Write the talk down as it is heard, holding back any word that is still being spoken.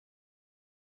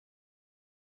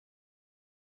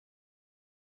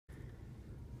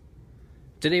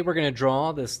Today we're going to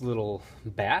draw this little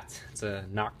bat. It's a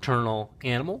nocturnal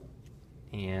animal,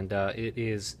 and it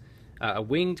is a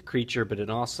winged creature, but it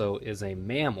also is a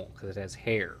mammal because it has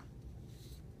hair.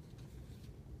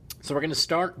 So we're going to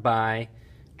start by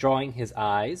drawing his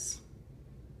eyes.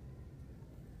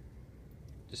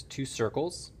 Just two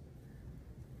circles.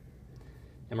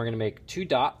 And we're going to make two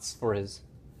dots for his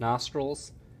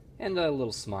nostrils and a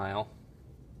little smile.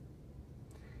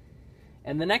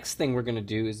 And the next thing we're going to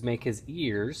do is make his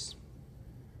ears.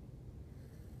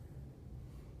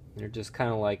 They're just kind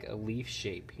of like a leaf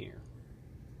shape here.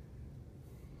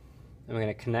 And we're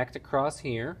going to connect across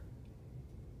here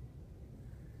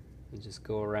and just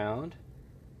go around.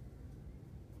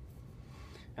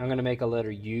 I'm going to make a letter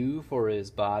U for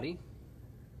his body.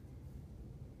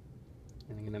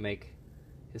 And I'm going to make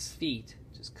his feet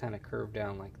just kind of curve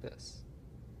down like this.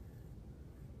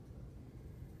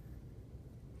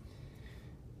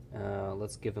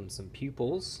 Let's give him some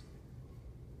pupils.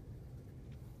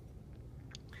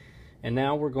 And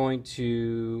now we're going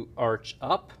to arch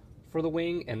up for the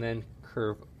wing and then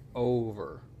curve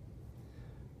over.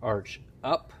 Arch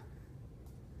up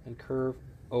and curve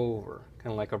over,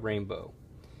 kind of like a rainbow.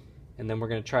 And then we're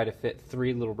going to try to fit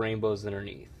three little rainbows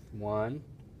underneath. 1,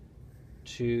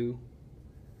 2,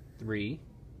 3.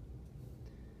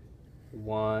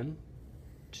 1,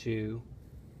 2,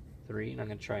 3. And I'm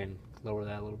going to try and lower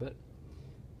that a little bit.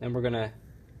 Then we're going to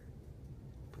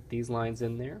put these lines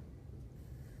in there.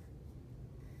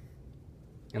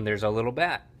 And there's our little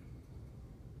bat.